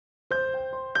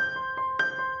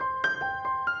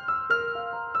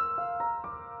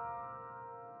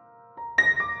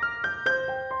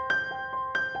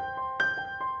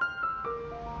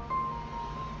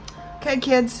Okay,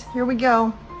 kids, here we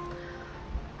go.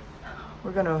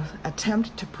 We're going to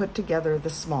attempt to put together the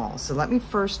small. So let me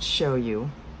first show you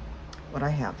what I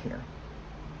have here.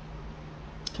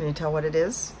 Can you tell what it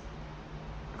is?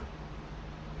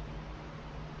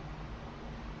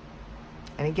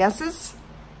 Any guesses?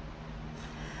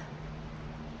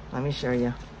 Let me show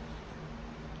you.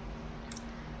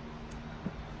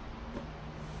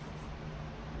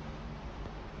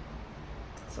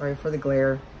 Sorry for the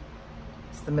glare.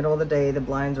 It's the middle of the day, the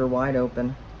blinds are wide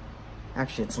open.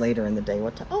 Actually, it's later in the day.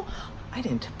 What time? Oh, I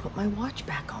didn't put my watch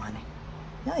back on.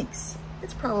 Yikes.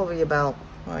 It's probably about,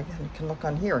 well, I can look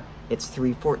on here. It's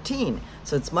 3:14,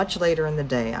 so it's much later in the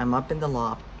day. I'm up in the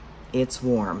loft. It's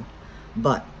warm,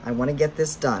 but I want to get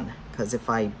this done because if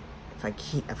I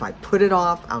put it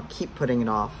off, I'll keep putting it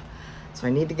off. So I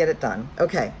need to get it done.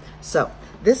 Okay, so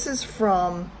this is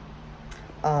from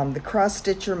the Cross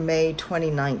Stitcher May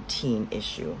 2019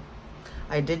 issue.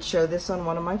 I did show this on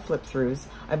one of my flip throughs.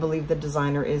 I believe the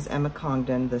designer is Emma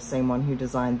Congdon, the same one who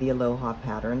designed the Aloha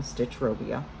pattern,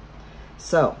 Stitchrovia.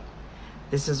 So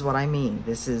this is what I mean.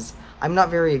 I'm not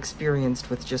very experienced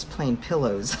with just plain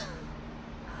pillows,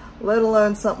 let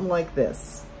alone something like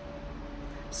this.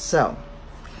 So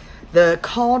the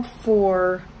called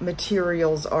for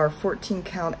materials are 14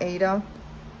 count Aida,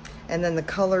 and then the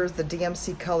colors, the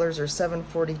DMC colors are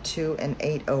 742 and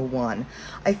 801.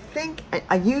 I think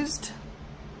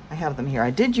I have them here.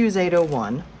 I did use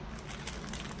 801.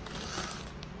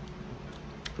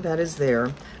 That is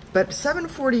there. But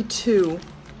 742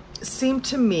 seemed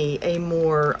to me a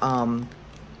more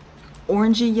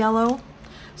orangey yellow.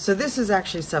 So this is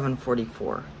actually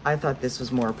 744. I thought this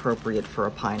was more appropriate for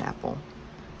a pineapple.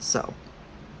 So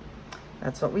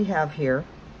that's what we have here.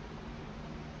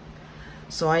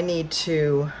 So I need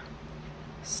to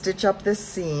stitch up this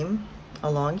seam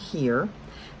along here,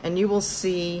 and you will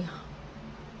see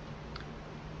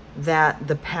that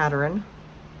the pattern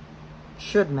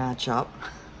should match up.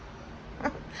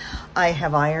 I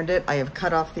have ironed it, I have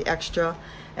cut off the extra,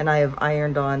 and I have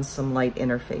ironed on some light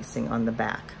interfacing on the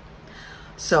back.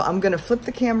 So I'm going to flip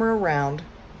the camera around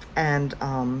and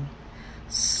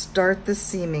start the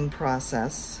seaming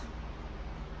process.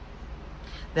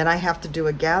 Then I have to do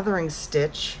a gathering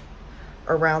stitch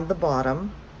around the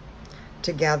bottom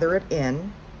to gather it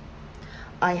in.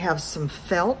 I have some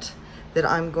felt that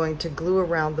I'm going to glue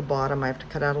around the bottom. I have to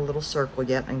cut out a little circle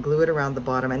yet and glue it around the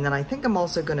bottom. And then I think I'm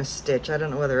also going to stitch. I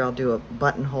don't know whether I'll do a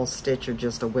buttonhole stitch or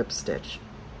just a whip stitch.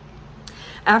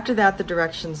 After that, the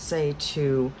directions say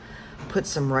to put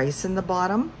some rice in the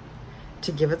bottom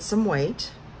to give it some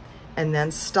weight, and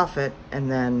then stuff it, and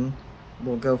then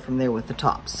we'll go from there with the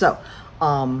top. So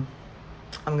I'm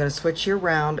going to switch you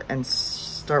around and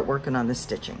start working on the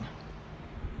stitching.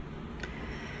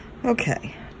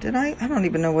 Okay. I don't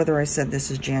even know whether I said this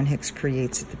is Jan Hicks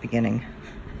Creates at the beginning,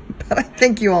 but I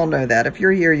think you all know that. If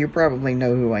you're here, you probably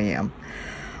know who I am.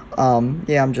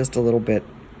 Yeah, I'm just a little bit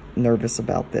nervous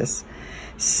about this.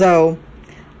 So,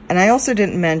 and I also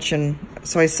didn't mention,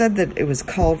 so I said that it was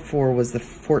called for was the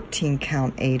 14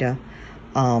 count Aida.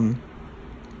 I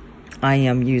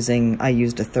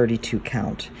used a 32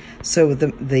 count. So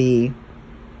the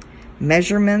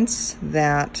measurements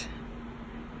that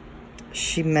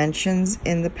she mentions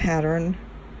in the pattern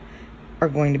are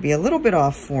going to be a little bit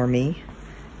off for me,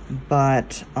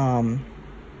 but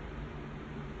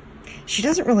she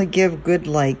doesn't really give good,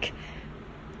 like,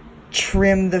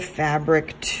 trim the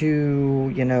fabric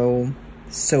to, you know,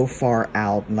 so far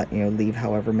out and let, you know, leave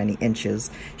however many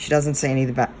inches. She doesn't say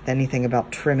anything about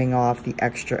trimming off the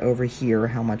extra over here,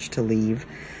 how much to leave.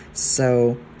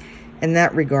 So in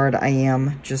that regard, I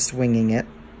am just winging it.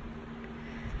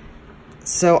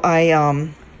 So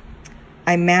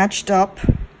I matched up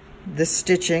the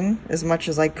stitching as much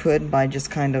as I could by just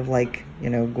kind of like, you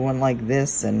know, going like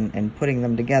this and putting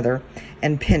them together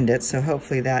and pinned it. So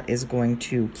hopefully that is going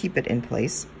to keep it in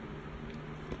place.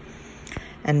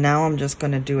 And now I'm just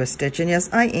going to do a stitch. And yes,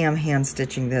 I am hand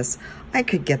stitching this. I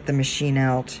could get the machine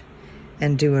out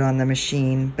and do it on the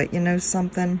machine, but you know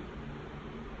something?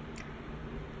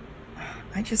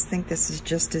 I just think this is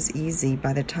just as easy.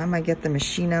 By the time I get the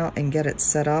machine out and get it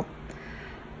set up,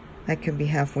 I could be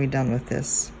halfway done with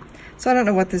this. So I don't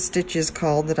know what this stitch is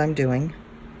called that I'm doing.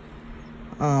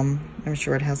 I'm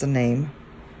sure it has a name.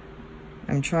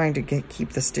 I'm trying to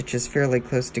keep the stitches fairly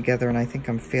close together, and I think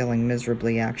I'm failing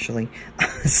miserably, actually.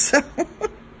 So,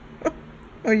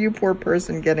 oh, you poor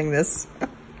person getting this.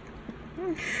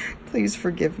 Please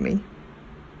forgive me.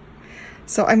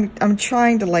 So I'm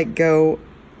trying to like go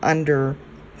under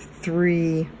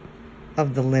 3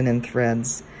 of the linen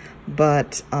threads,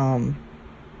 but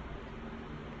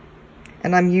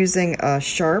And I'm using a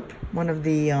sharp, one of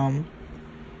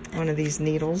these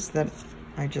needles that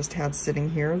I just had sitting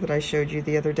here that I showed you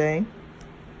the other day.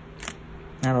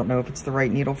 I don't know if it's the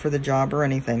right needle for the job or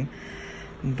anything,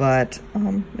 but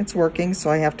it's working. So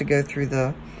I have to go through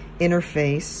the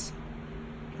interface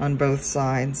on both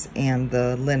sides and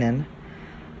the linen.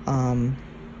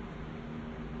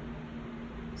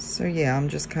 So yeah, I'm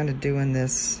just kind of doing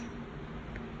this.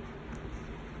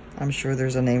 I'm sure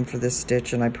there's a name for this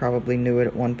stitch, and I probably knew it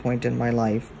at one point in my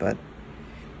life, but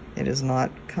it is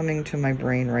not coming to my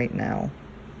brain right now.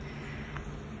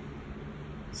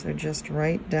 So just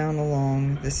right down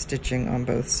along the stitching on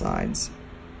both sides.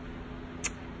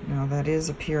 Now that is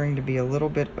appearing to be a little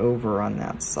bit over on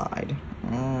that side.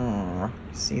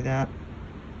 See that?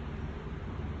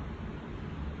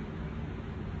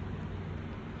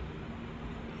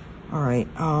 All right,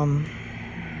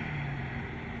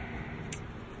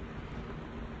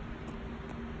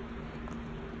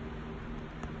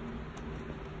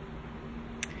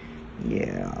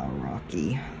 yeah,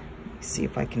 rocky. See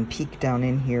if I can peek down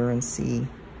in here and see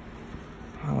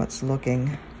how it's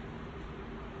looking.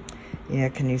 Yeah,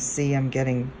 can you see I'm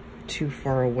getting too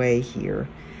far away here?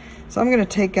 So I'm gonna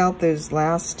take out those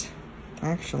last,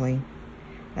 actually,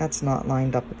 that's not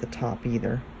lined up at the top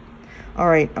either. All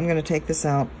right, I'm gonna take this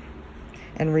out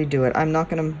and redo it. I'm not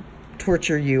gonna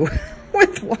torture you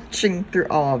with watching through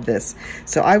all of this.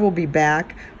 So I will be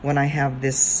back when I have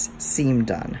this seam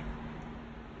done.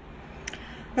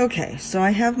 Okay, so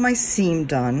I have my seam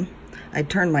done. I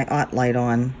turned my OT light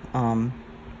on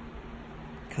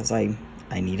because I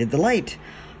needed the light.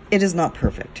 It is not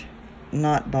perfect,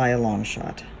 not by a long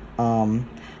shot.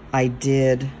 I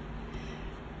did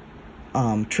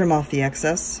trim off the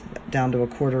excess down to a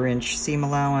 1/4 inch seam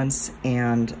allowance,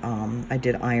 and I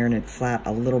did iron it flat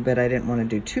a little bit. I didn't want to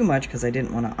do too much because I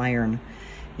didn't want to iron,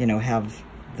 you know, have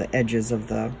the edges of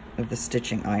the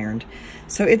stitching ironed.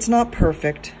 So it's not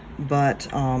perfect, but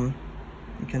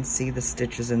you can see the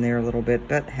stitches in there a little bit,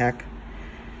 but heck,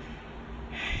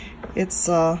 it's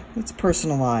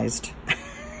personalized,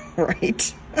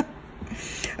 right?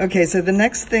 Okay, so the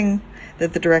next thing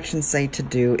that the directions say to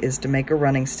do is to make a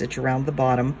running stitch around the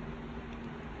bottom,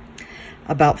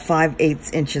 about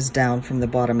 5/8 inches down from the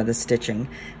bottom of the stitching.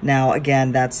 Now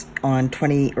again, that's on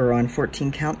 20 or on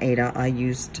 14 count Aida. I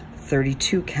used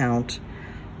 32 count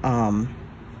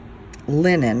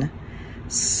linen,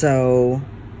 so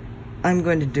I'm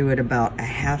going to do it about a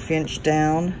 1/2 inch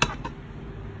down.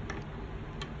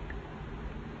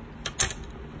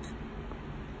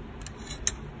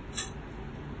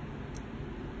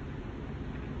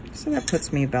 So that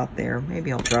puts me about there.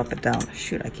 Maybe I'll drop it down.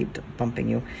 Shoot, I keep bumping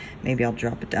you. Maybe I'll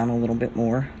drop it down a little bit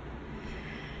more.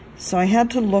 So I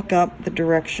had to look up the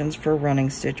directions for a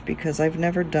running stitch because I've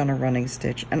never done a running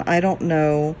stitch. And I don't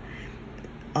know,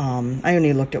 I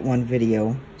only looked at one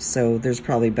video, so there's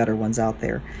probably better ones out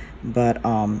there. But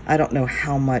I don't know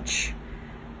how much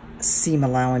seam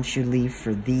allowance you leave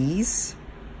for these.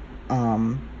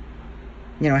 You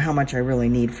know, how much I really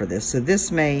need for this. So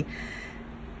this may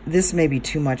be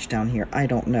too much down here. I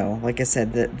don't know. Like I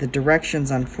said, the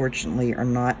directions unfortunately are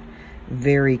not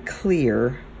very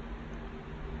clear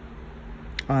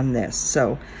on this.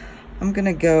 So I'm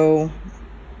gonna go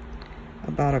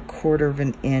about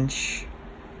 1/4 inch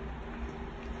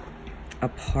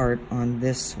apart on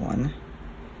this one.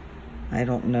 I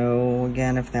don't know,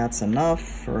 again, if that's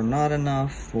enough or not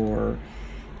enough, or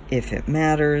if it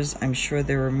matters. I'm sure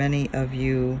there are many of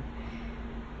you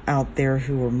out there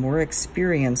who are more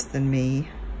experienced than me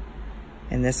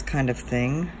in this kind of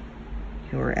thing,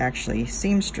 who are actually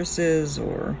seamstresses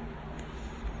or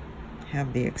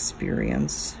have the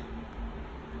experience,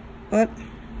 but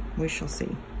we shall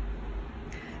see.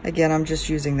 Again, I'm just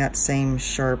using that same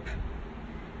sharp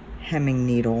hemming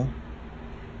needle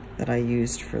that I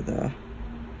used for to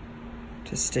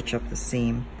stitch up the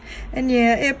seam. And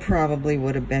yeah, it probably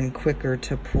would have been quicker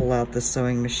to pull out the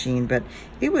sewing machine, but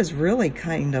it was really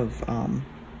kind of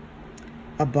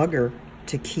a bugger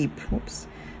to keep,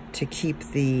 to keep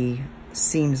the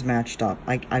seams matched up.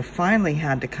 I finally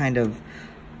had to kind of,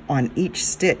 on each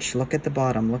stitch, look at the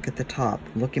bottom, look at the top,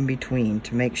 look in between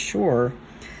to make sure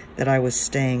that I was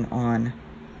staying on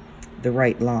the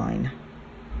right line.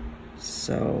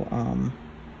 So,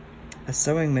 a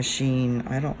sewing machine,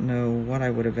 I don't know what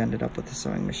I would have ended up with a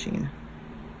sewing machine.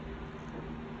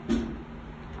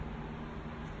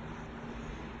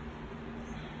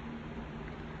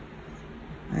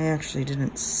 I actually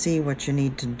didn't see what you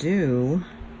need to do.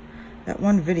 That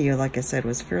one video, like I said,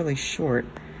 was fairly short,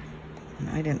 and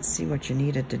I didn't see what you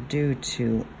needed to do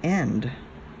to end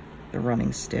the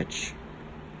running stitch.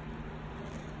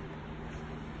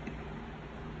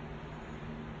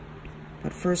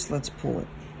 first let's pull it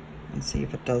and see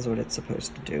if it does what it's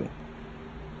supposed to do.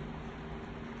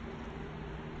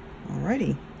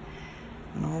 Alrighty,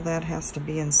 and all that has to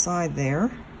be inside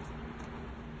there.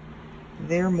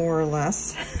 There, more or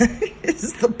less,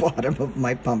 is the bottom of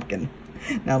my pumpkin.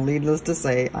 Now, needless to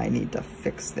say, I need to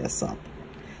fix this up.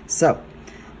 So,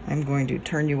 I'm going to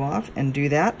turn you off and do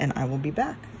that, and I will be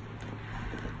back.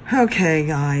 Okay,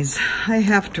 guys, I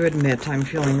have to admit I'm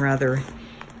feeling rather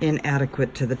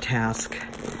inadequate to the task.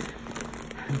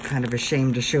 I'm kind of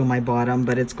ashamed to show my bottom,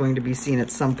 but it's going to be seen at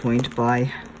some point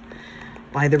by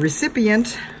the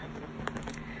recipient.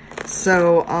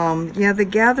 So, yeah, the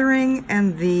gathering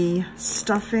and the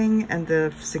stuffing and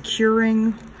the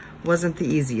securing wasn't the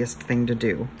easiest thing to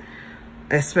do,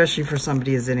 especially for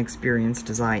somebody as inexperienced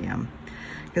as I am.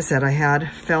 Like I said, I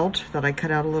had felt that I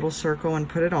cut out a little circle and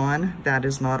put it on. That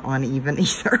is not on even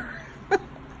either. My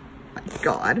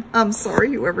God, I'm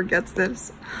sorry whoever gets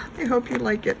this. I hope you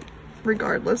like it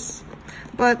regardless.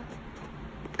 But,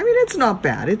 I mean, it's not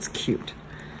bad. It's cute.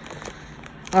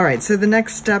 All right, so the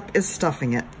next step is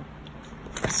stuffing it.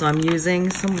 So I'm using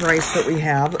some rice that we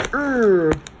have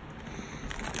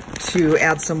to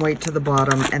add some weight to the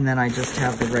bottom, and then I just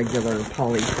have the regular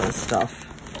polyfill stuff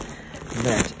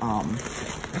that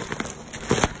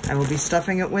I will be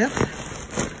stuffing it with.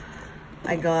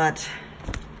 I got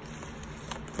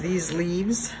these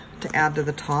leaves to add to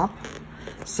the top.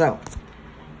 So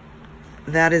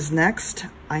that is next.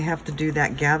 I have to do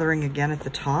that gathering again at the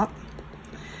top.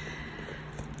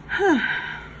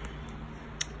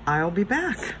 I'll be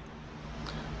back.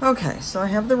 Okay, so I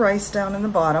have the rice down in the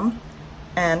bottom,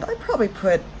 and I probably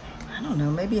put, I don't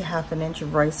know, maybe 1/2 inch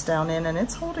of rice down in, and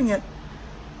it's holding it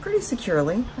pretty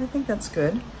securely. I think that's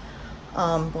good.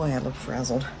 Boy, I look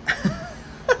frazzled.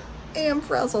 I am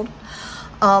frazzled.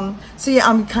 So yeah,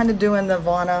 I'm kind of doing the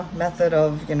Vanna method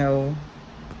of, you know,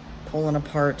 pulling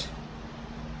apart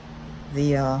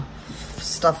the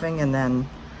stuffing and then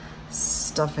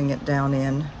stuffing it down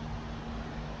in.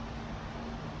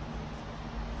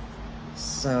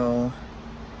 So,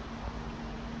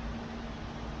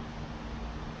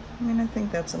 I mean, I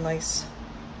think that's a nice,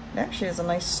 it actually is a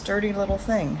nice sturdy little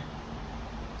thing.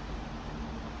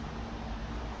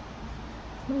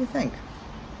 What do you think?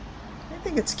 I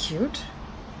think it's cute.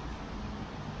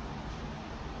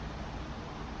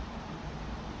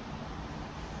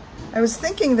 I was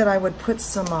thinking that I would put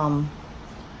some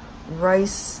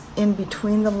rice in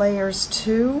between the layers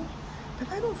too,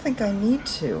 but I don't think I need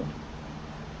to.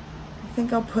 I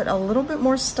think I'll put a little bit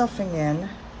more stuffing in.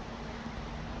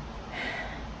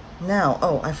 Now,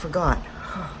 oh, I forgot.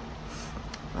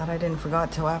 Glad I didn't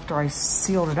forget till after I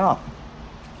sealed it up.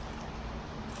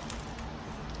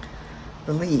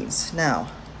 The leaves. Now,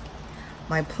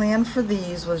 my plan for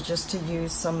these was just to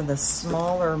use some of the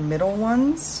smaller middle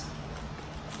ones,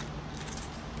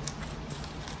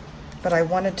 but I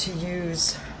wanted to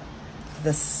use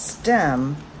the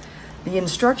stem. The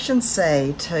instructions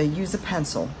say to use a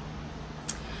pencil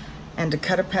and to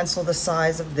cut a pencil the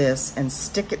size of this and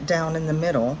stick it down in the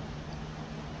middle.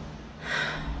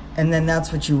 And then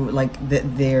that's what you, like,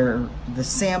 the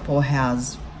sample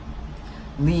has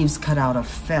leaves cut out of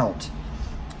felt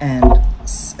and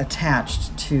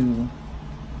attached to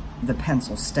the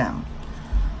pencil stem.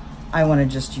 I want to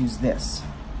just use this.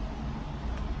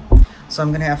 So I'm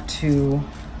going to have to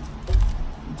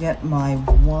get my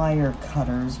wire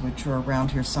cutters, which are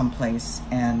around here someplace,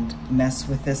 and mess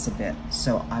with this a bit.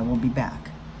 So I will be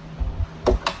back.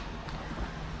 All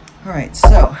right,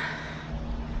 so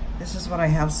this is what I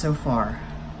have so far.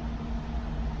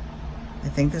 I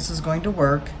think this is going to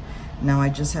work. Now I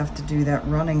just have to do that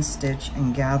running stitch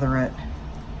and gather it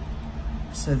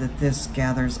so that this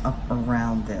gathers up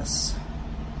around this.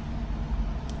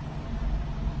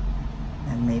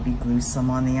 And maybe glue some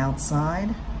on the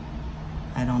outside.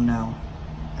 I don't know.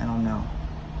 I don't know.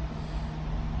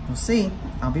 We'll see.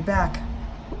 I'll be back.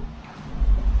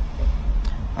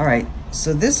 All right,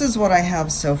 so this is what I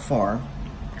have so far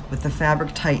with the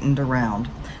fabric tightened around.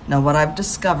 Now what I've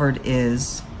discovered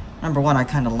is, number one, I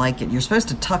kind of like it. You're supposed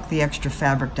to tuck the extra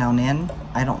fabric down in.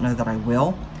 I don't know that I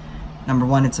will. Number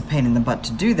one, it's a pain in the butt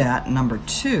to do that. Number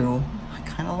two, I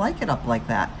kind of like it up like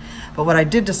that. But what I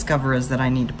did discover is that I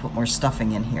need to put more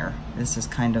stuffing in here. This is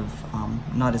kind of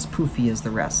not as poofy as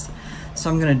the rest. So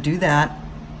I'm gonna do that.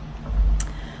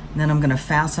 And then I'm gonna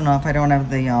fasten off. I don't have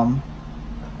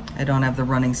the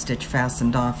running stitch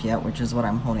fastened off yet, which is what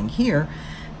I'm holding here.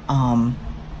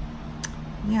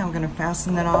 Yeah, I'm gonna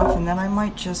fasten that off, and then I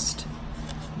might just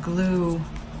glue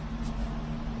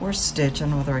or stitch. I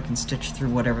don't know whether I can stitch through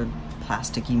whatever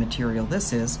plasticky material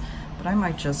this is, but I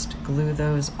might just glue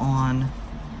those on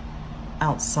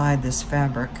outside this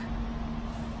fabric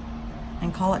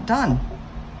and call it done.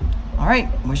 All right,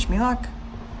 wish me luck.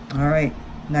 All right,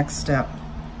 next step.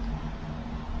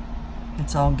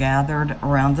 It's all gathered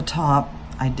around the top.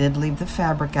 I did leave the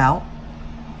fabric out.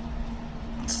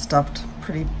 It's stuffed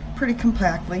pretty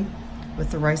compactly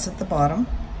with the rice at the bottom.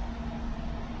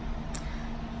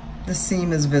 The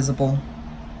seam is visible.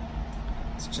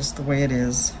 It's just the way it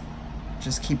is.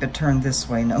 Just keep it turned this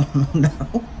way. No, no.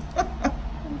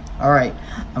 All right,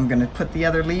 I'm gonna put the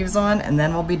other leaves on and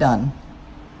then we'll be done.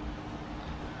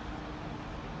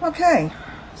 Okay,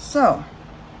 so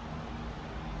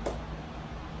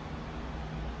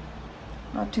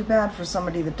not too bad for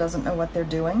somebody that doesn't know what they're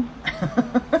doing.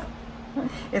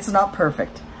 It's not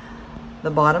perfect.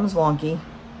 The bottom's wonky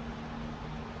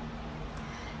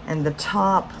and the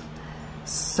top,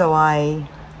 so I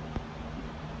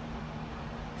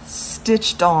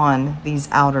stitched on these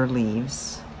outer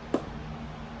leaves,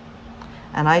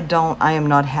 and I am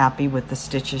not happy with the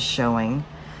stitches showing,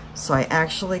 so I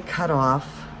actually cut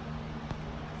off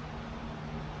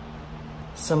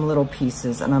some little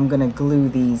pieces and I'm gonna glue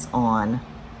these on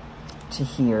to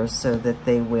here so that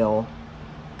they will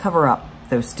cover up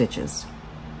those stitches.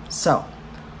 So,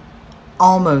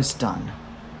 almost done.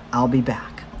 I'll be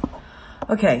back.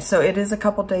 Okay, so it is a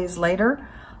couple days later.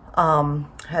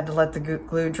 Had to let the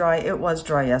glue dry. It was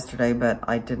dry yesterday, but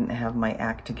I didn't have my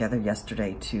act together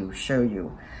yesterday to show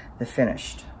you the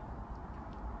finished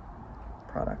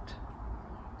product.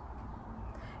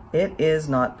 It is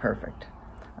not perfect.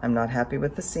 I'm not happy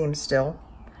with the seam still.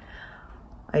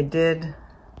 I did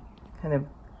kind of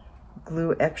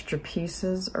glue extra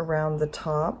pieces around the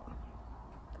top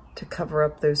to cover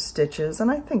up those stitches, and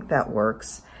I think that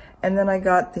works. And then I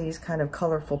got these kind of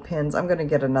colorful pins. I'm gonna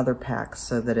get another pack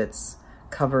so that it's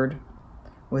covered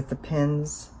with the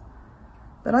pins.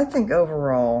 But I think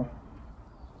overall,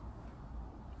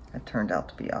 it turned out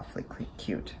to be awfully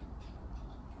cute.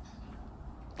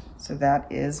 So that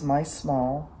is my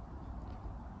small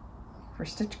for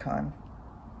StitchCon.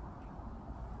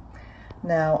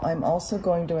 Now I'm also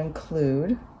going to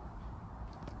include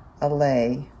a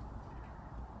lei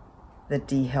that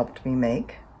Dee helped me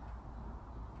make.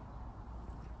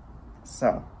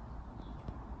 So,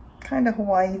 kind of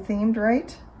Hawaii themed,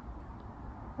 right?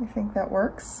 I think that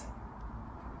works.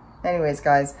 Anyways,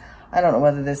 guys, I don't know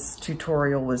whether this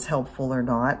tutorial was helpful or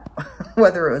not,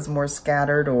 whether it was more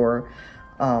scattered or,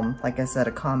 like I said,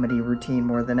 a comedy routine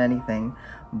more than anything,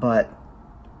 but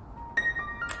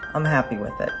I'm happy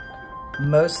with it.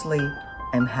 Mostly,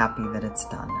 I'm happy that it's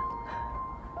done.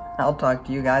 I'll talk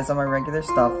to you guys on my regular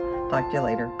stuff. Talk to you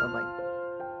later. Bye-bye.